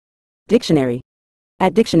Dictionary.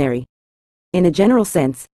 At dictionary. In a general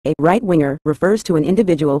sense, a right-winger refers to an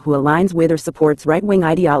individual who aligns with or supports right-wing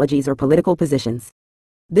ideologies or political positions.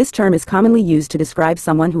 This term is commonly used to describe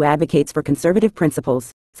someone who advocates for conservative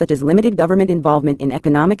principles, such as limited government involvement in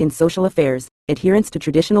economic and social affairs, adherence to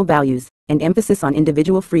traditional values, and emphasis on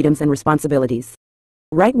individual freedoms and responsibilities.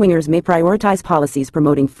 Right-wingers may prioritize policies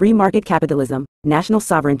promoting free market capitalism, national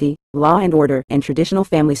sovereignty, law and order, and traditional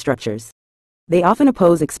family structures. They often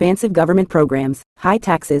oppose expansive government programs, high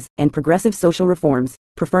taxes, and progressive social reforms,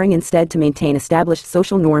 preferring instead to maintain established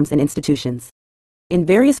social norms and institutions. In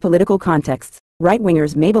various political contexts,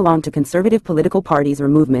 right-wingers may belong to conservative political parties or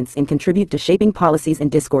movements and contribute to shaping policies and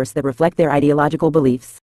discourse that reflect their ideological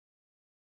beliefs.